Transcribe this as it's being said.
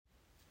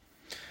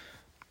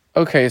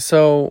Okay,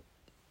 so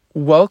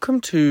welcome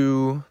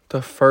to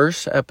the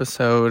first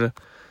episode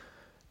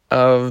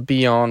of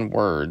Beyond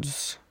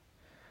Words.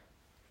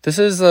 This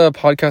is a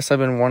podcast I've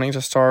been wanting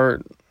to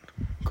start,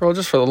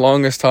 just for the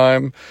longest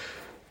time.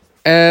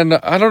 And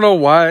I don't know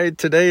why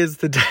today is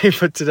the day,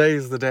 but today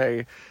is the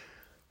day.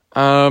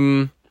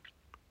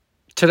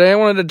 Today I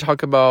wanted to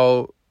talk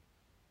about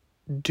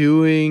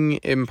doing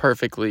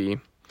imperfectly,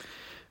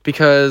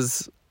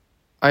 because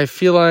I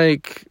feel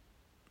like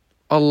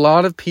a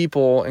lot of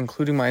people,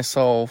 including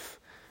myself,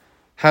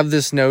 have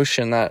this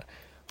notion that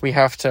we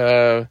have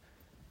to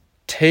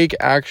take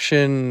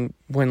action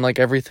when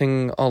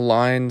everything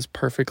aligns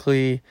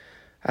perfectly,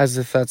 as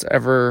if that's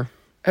ever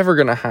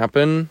gonna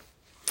happen.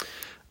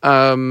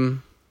 But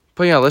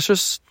yeah, let's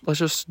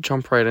just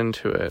jump right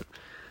into it.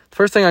 The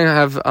first thing I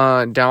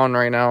have down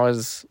right now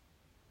is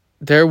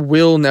there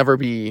will never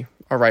be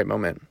a right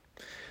moment.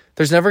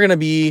 There's never gonna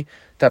be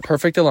that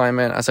perfect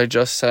alignment, as I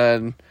just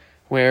said,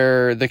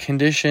 where the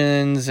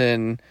conditions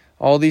and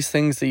all these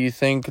things that you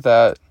think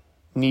that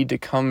need to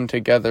come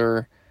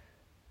together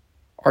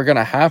are going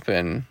to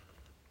happen.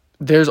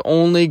 There's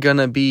only going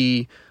to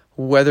be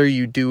whether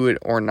you do it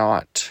or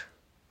not,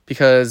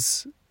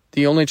 because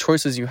the only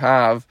choices you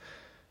have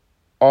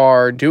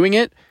are doing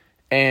it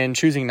and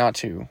choosing not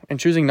to. And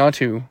choosing not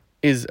to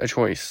is a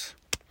choice.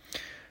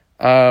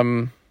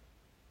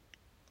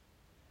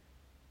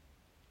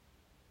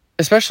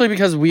 Especially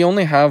because we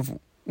only have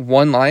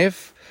one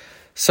life.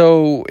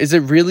 So is it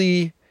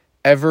really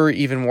ever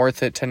even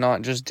worth it to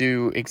not just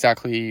do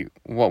exactly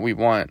what we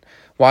want?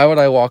 Why would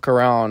I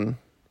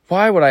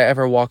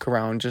ever walk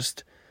around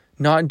just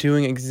not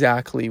doing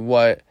exactly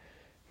what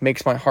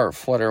makes my heart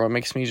flutter, what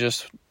makes me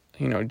just,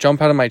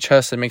 jump out of my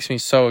chest, and makes me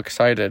so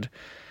excited?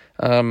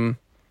 That's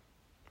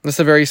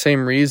the very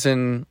same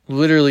reason,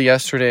 literally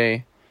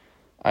yesterday,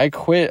 I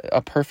quit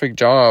a perfect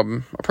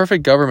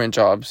government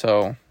job.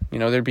 So,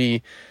 there'd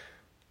be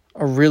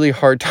a really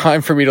hard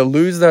time for me to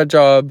lose that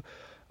job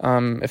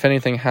if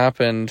anything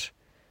happened.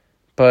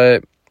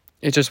 But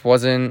it just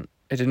it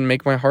didn't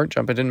make my heart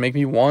jump. It didn't make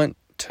me want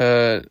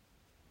to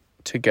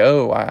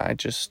go.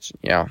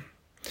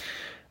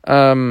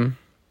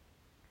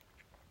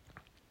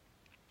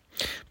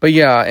 But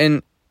yeah,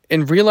 and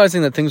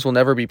realizing that things will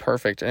never be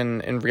perfect,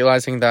 and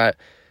realizing that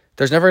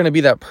there's never going to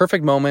be that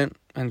perfect moment,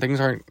 and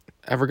things aren't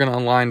ever going to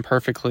align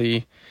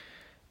perfectly.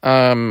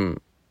 The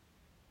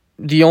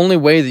only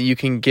way that you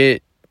can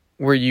get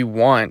where you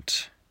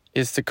want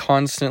is to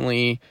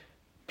constantly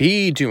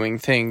be doing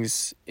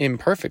things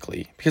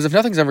imperfectly. Because if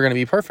nothing's ever going to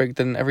be perfect,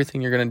 then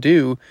everything you're going to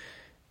do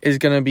is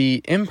going to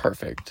be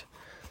imperfect.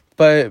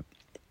 But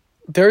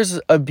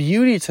there's a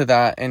beauty to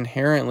that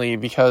inherently,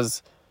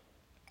 because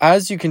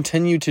as you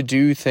continue to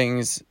do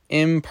things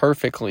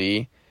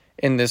imperfectly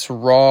in this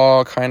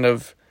raw kind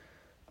of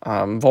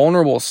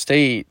vulnerable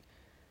state,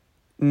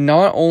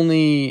 not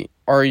only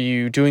are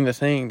you doing the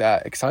thing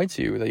that excites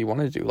you, that you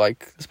want to do,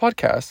 like this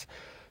podcast,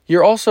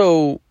 you're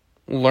also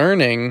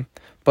learning,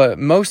 but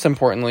most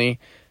importantly,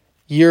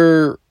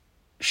 you're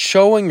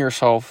showing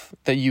yourself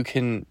that you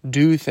can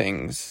do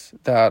things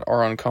that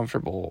are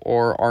uncomfortable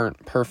or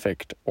aren't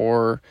perfect,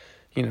 or,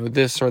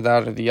 this or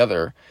that or the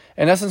other.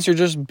 In essence, you're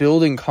just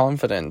building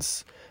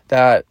confidence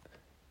that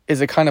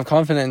is a kind of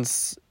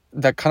confidence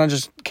that kind of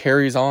just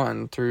carries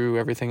on through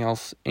everything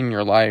else in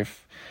your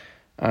life.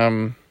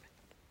 And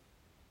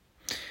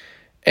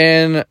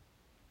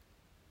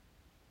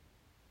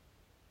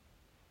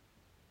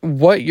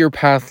what your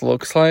path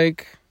looks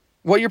like,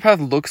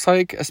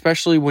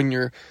 especially when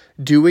you're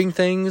doing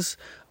things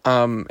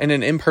in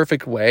an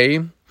imperfect way,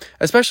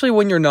 especially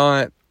when you're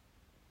not,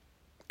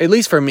 at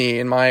least for me,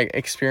 in my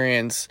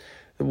experience,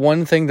 the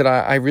one thing that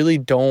I really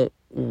don't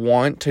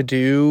want to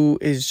do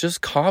is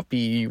just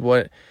copy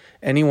what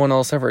anyone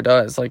else ever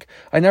does.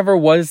 I never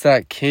was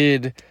that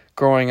kid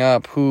growing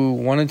up who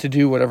wanted to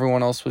do what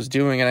everyone else was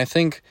doing. And I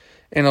think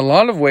in a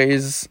lot of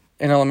ways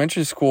in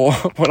elementary school,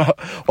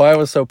 why I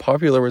was so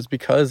popular was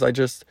because I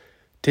just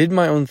did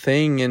my own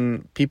thing,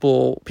 and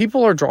people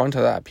are drawn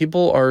to that.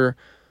 People are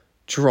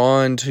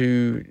drawn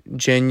to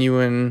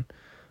genuine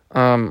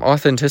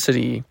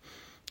authenticity.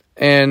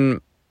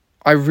 And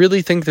I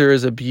really think there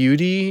is a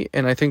beauty,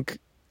 and I think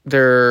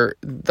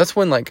that's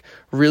when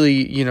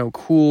really,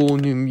 cool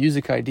new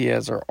music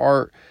ideas or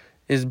art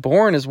is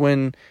born, is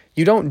when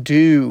you don't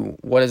do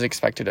what is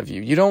expected of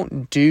you. You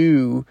don't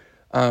do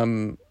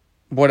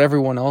what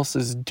everyone else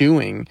is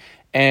doing.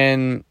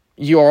 And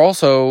you are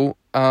also,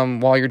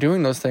 while you're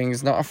doing those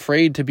things, not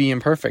afraid to be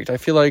imperfect. I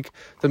feel like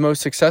the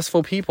most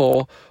successful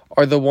people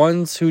are the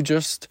ones who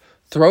just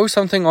throw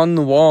something on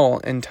the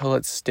wall until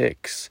it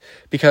sticks,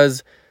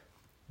 because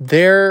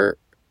you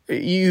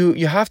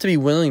have to be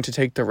willing to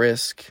take the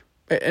risk.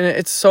 And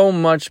it's so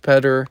much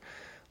better.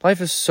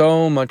 Life is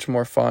so much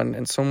more fun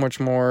and so much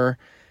more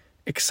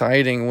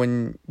exciting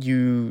when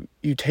you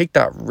take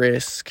that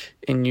risk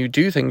and you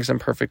do things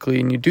imperfectly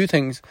and you do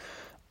things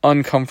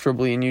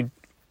uncomfortably, and you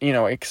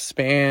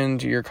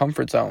expand your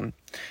comfort zone.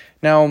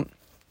 Now,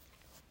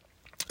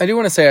 I do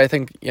want to say, I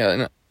think,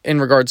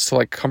 in regards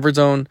to comfort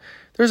zone,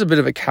 there's a bit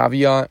of a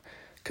caveat,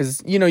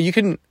 because, you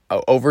can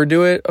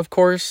overdo it, of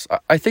course.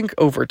 I think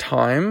over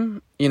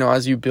time,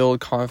 as you build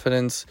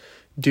confidence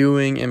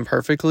doing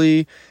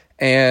imperfectly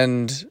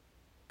and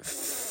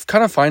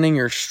kind of finding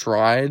your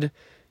stride,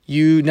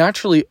 you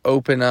naturally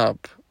open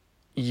up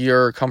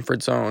your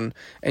comfort zone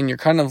and you're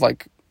kind of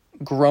like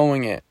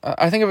growing it.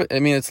 I think of it,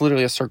 it's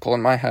literally a circle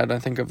in my head. I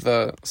think of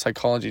the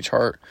psychology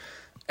chart,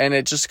 and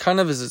it just kind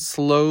of is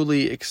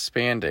slowly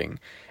expanding.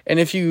 And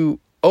if you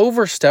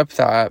overstep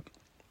that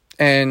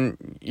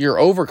and you're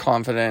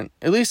overconfident,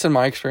 at least in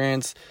my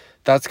experience,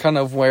 that's kind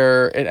of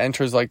where it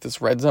enters like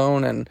this red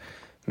zone, and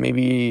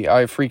maybe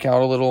I freak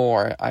out a little,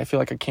 or I feel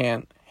like I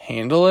can't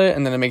handle it,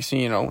 and then it makes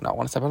me, not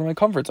want to step out of my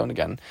comfort zone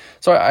again.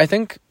 So I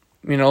think,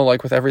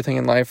 like with everything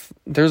in life,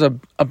 there's a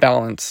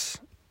balance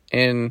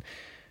in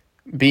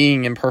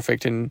being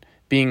imperfect and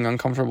being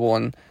uncomfortable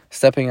and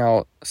stepping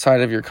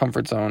outside of your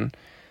comfort zone.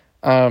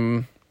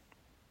 And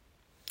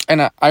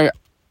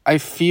I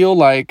feel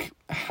like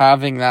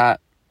having that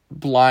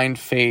blind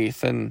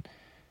faith and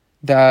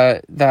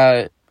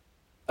that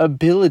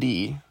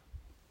ability,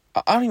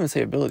 I don't even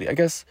say ability, I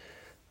guess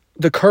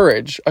the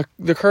courage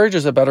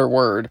is a better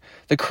word.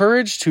 The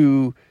courage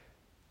to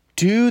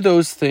do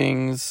those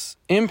things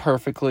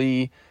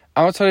imperfectly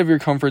outside of your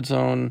comfort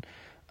zone,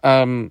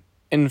 and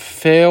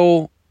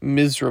fail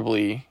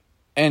miserably.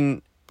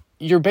 And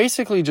you're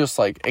basically just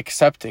like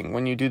accepting,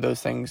 when you do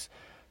those things,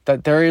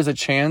 that there is a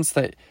chance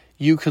that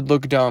you could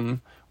look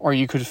dumb, or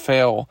you could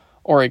fail,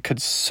 or it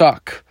could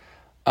suck.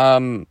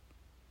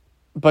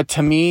 But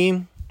to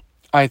me,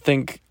 I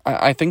think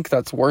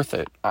that's worth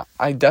it.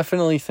 I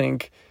definitely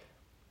think,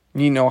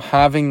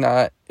 having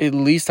that, at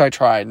least I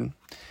tried.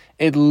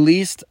 At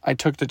least I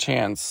took the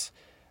chance.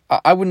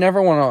 I would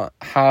never want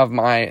to have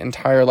my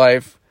entire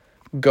life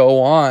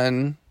go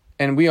on,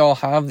 and we all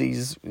have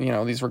these,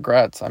 these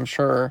regrets, I'm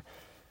sure,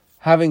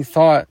 having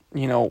thought,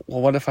 well,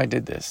 what if I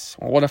did this?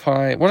 Well, what if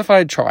I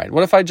had tried?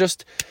 What if I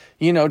just,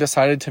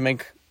 decided to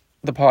make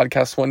the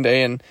podcast one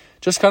day and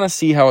just kind of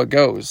see how it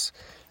goes?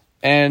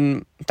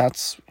 And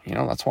that's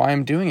why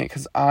I'm doing it,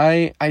 because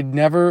I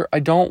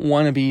don't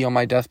want to be on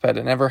my deathbed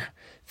and ever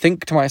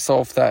think to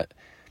myself that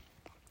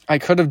I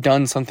could have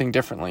done something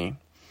differently.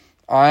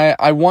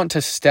 I want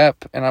to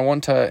step, and I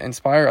want to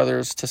inspire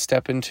others to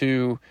step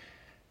into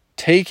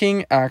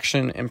taking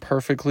action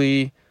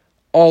imperfectly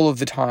all of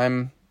the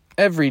time,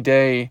 every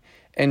day,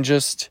 and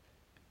just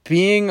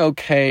being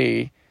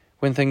okay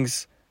when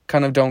things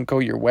kind of don't go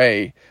your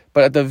way.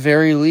 But at the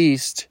very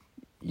least,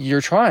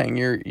 you're trying,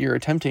 you're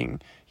attempting,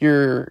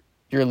 you're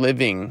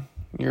living,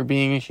 you're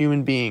being a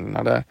human being,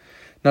 not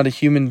a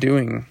human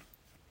doing.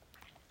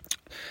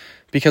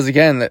 Because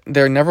again,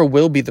 there never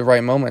will be the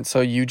right moment,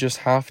 so you just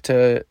have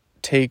to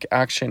take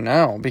action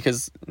now,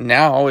 because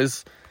now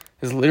is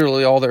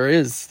literally all there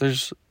is.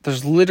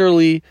 There's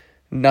literally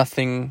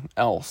nothing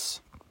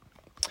else.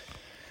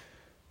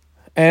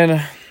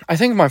 And I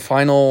think my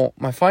final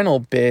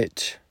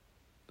bit,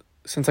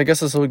 since I guess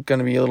this is going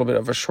to be a little bit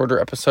of a shorter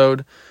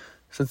episode,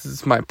 since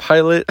it's my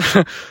pilot,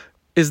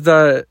 is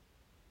that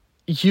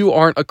you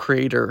aren't a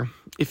creator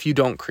if you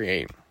don't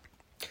create.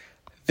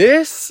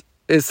 This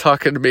is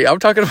talking to me. I'm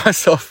talking to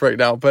myself right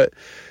now, but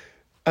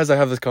as I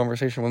have this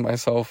conversation with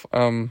myself,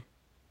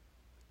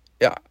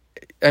 yeah,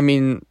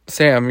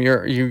 Sam,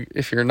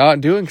 if you're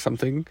not doing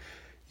something,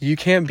 you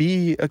can't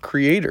be a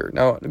creator.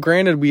 Now,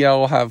 granted, we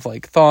all have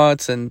like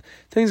thoughts and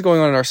things going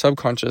on in our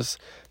subconscious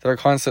that are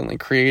constantly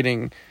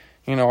creating,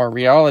 our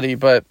reality.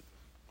 But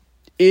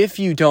if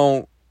you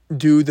don't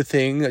do the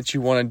thing that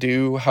you want to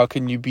do, how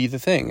can you be the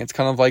thing? It's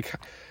kind of like,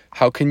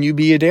 how can you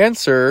be a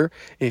dancer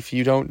if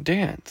you don't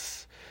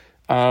dance?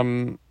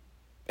 And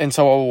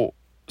so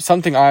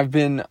something I've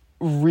been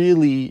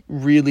really,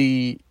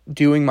 really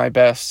doing my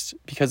best,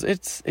 because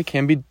it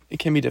can be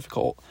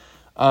difficult,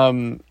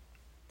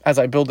 as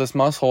I build this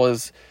muscle,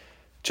 is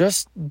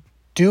just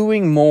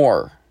doing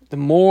more,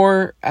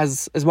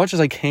 as much as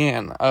I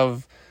can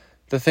of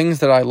the things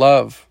that I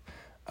love.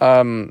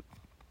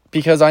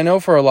 Because I know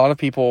for a lot of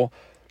people,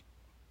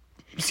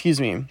 it's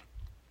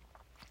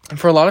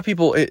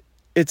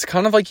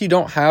kind of like you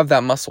don't have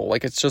that muscle.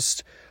 Like, it's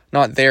just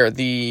not there.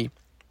 The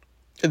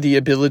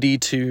ability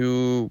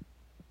to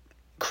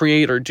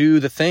create or do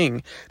the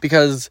thing,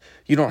 because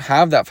you don't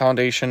have that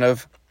foundation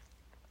of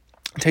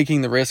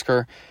taking the risk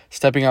or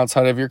stepping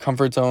outside of your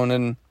comfort zone.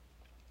 And,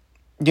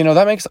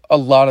 that makes a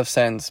lot of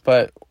sense.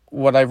 But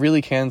what I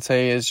really can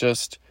say is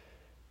just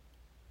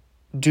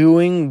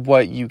doing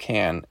what you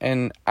can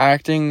and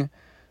acting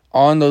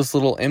on those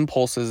little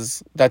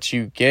impulses that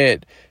you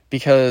get,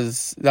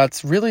 because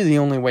that's really the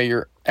only way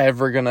you're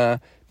ever gonna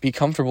be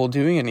comfortable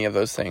doing any of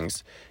those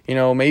things.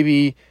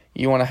 Maybe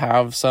you want to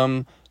have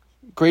some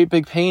great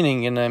big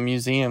painting in a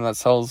museum that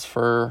sells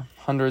for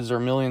hundreds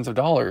or millions of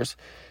dollars.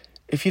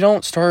 If you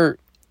don't start,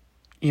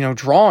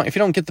 drawing, if you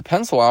don't get the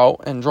pencil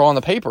out and draw on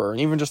the paper,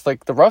 and even just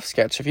like the rough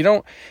sketch, if you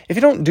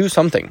don't do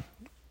something,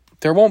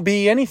 there won't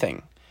be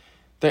anything.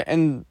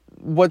 And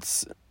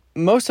what's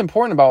most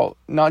important about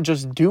not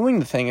just doing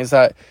the thing is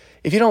that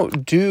if you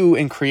don't do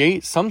and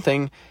create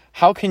something,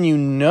 how can you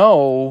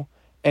know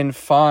and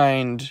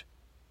find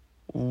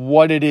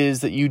what it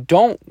is that you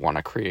don't want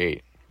to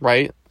create,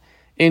 right?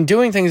 In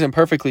doing things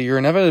imperfectly, you're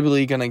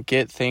inevitably going to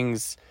get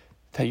things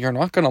that you're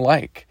not going to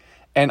like.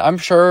 And I'm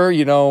sure,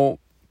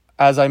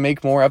 as I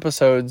make more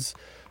episodes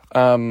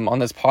on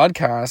this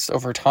podcast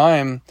over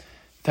time,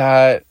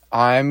 that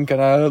I'm going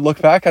to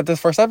look back at this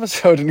first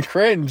episode and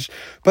cringe.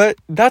 But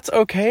that's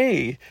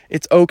okay.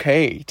 It's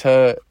okay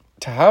to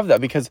have that,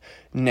 because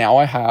now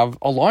I have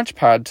a launch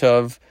pad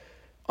of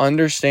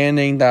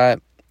understanding that,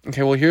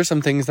 okay, well, here's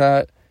some things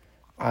that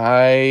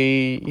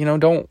I,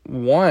 don't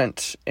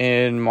want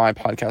in my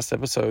podcast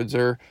episodes.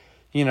 Or,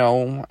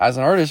 as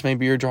an artist,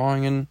 maybe you're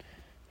drawing and,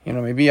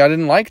 maybe I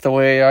didn't like the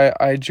way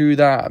I drew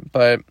that,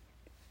 but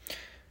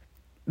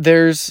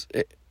it's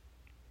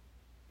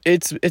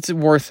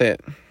worth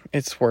it.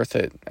 It's worth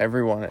it,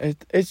 everyone.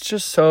 It's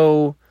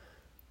so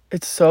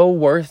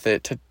worth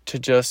it to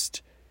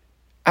just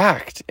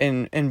act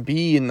and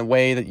be in the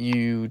way that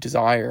you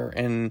desire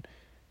and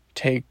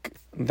take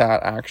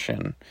that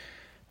action.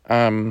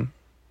 And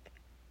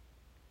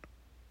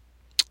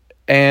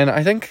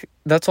I think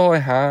that's all I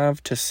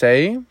have to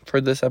say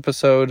for this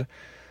episode.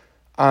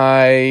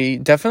 I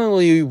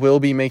definitely will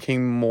be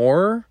making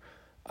more.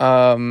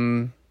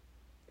 But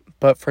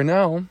for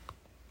now,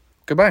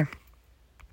 goodbye.